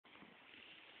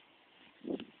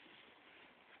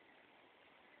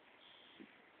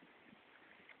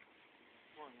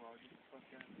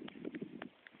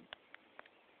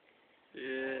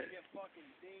Yeah. Get fucking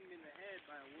dinged in the head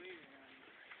by a wave around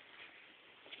you.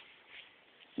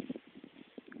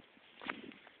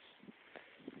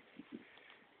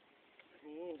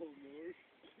 Oh, more.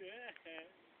 Yeah.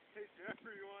 Hey,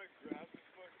 Jeffrey, you want to grab this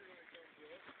fucker when it comes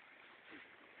up?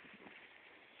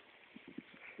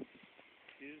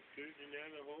 He's sturgeon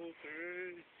down the whole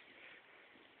thing.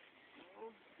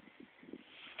 Oh.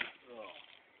 Oh.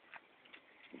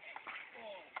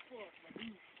 Oh, fuck, my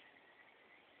boot.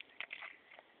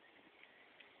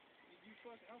 Did you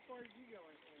fuck, how far did you go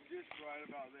in there? Just right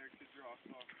about there to drop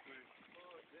off quick.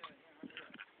 Oh, damn, yeah, I'm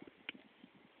right.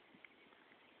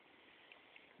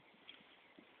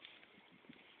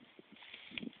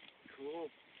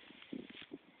 Cool.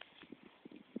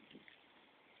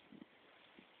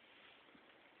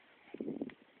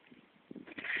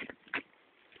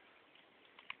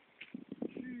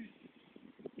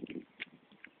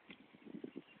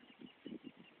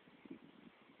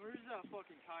 Where's that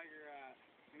fucking tiger at?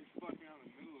 He's fucking out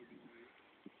in the middle of the lake.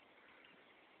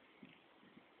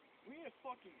 We need a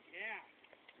fucking gas.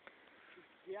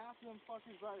 Just gas them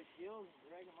fuckers by the gills and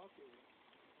drag them up here.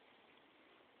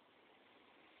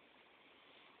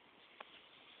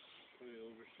 Pretty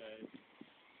oversized.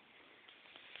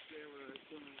 Damn right,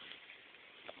 son.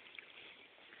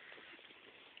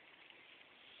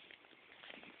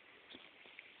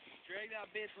 Drag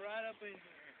that bitch right up in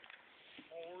here.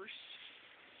 Horse.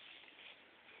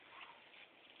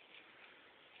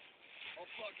 I'll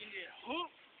fucking get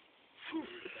hooked.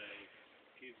 Oversized.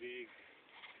 Too big.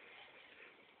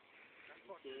 That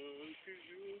fucker.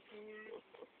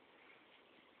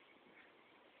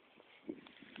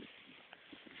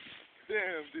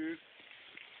 Damn, dude.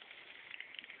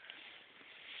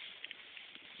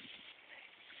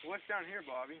 What's down here,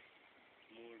 Bobby?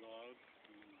 More logs.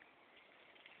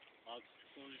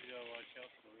 Obstacles you gotta watch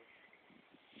out for.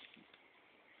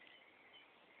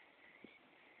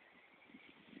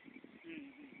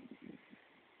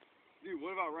 Dude,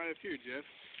 what about right up here, Jeff?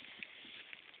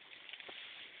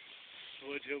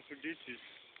 Watch out for ditches.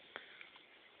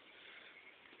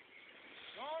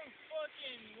 Wrong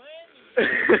fucking landing.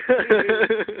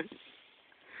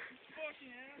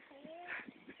 Fucking asshole.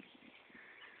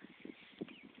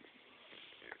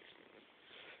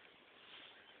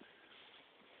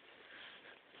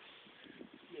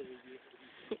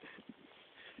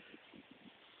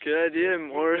 Good idea,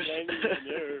 Morris. Landing down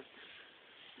there.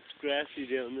 It's grassy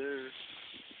down there.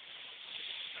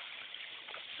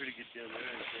 Pretty good down there, I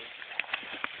think.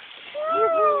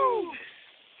 Woo!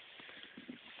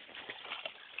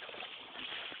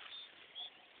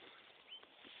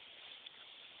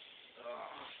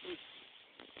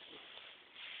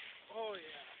 Oh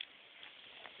yeah.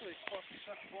 Really fucking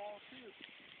suck ball too.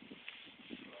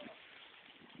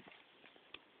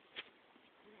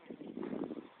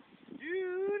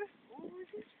 Dude, what was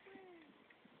his friend?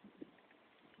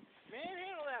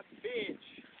 Manhandle that bitch.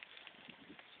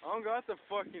 I don't got the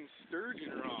fucking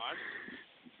sturgeon rod.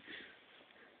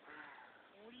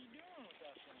 What are you doing with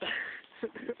that thing?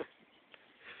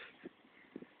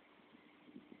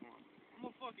 I'm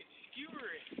gonna fucking skewer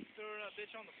it and throw that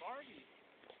bitch on the Barbie.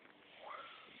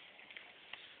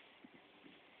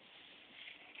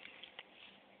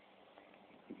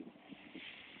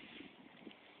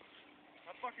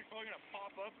 That fucker's probably gonna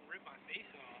pop up and rip my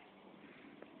face off.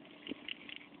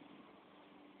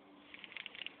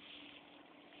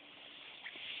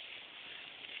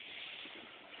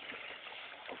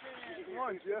 Come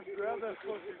on, Jeff, grab that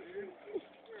fucker, dude.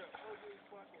 You're an ugly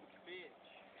fucking bitch.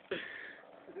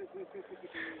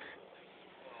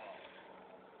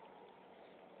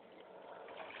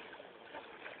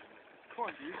 Come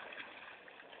on, dude.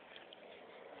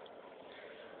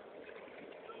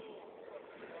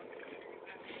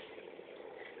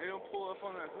 Hey, don't pull up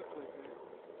on that hook like that.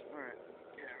 Alright.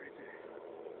 Yeah, right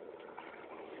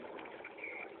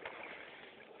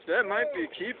there. That might be a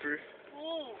keeper.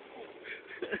 Whoa!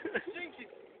 Sink it!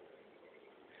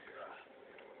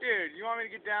 Dude, you want me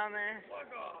to get down there?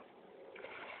 Fuck off!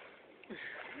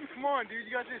 Come on, dude,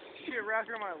 you got this shit wrapped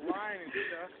around my line and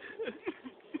stuff.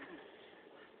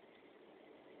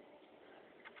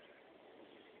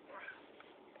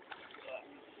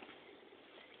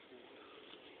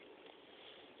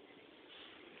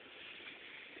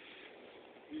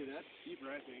 Dude, that's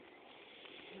keeper, I think.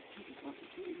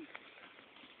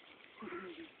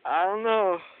 I don't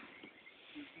know.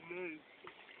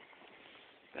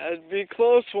 That'd be a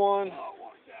close one. Oh,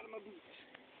 walk out of my boots.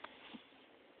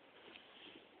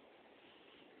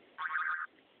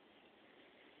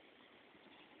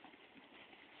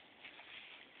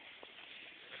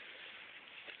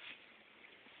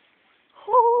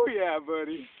 yeah,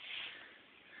 buddy.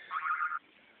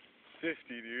 50,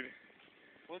 dude.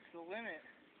 What's the limit?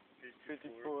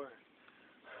 54.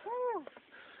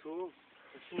 Cool.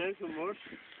 That's a nice one, Morse.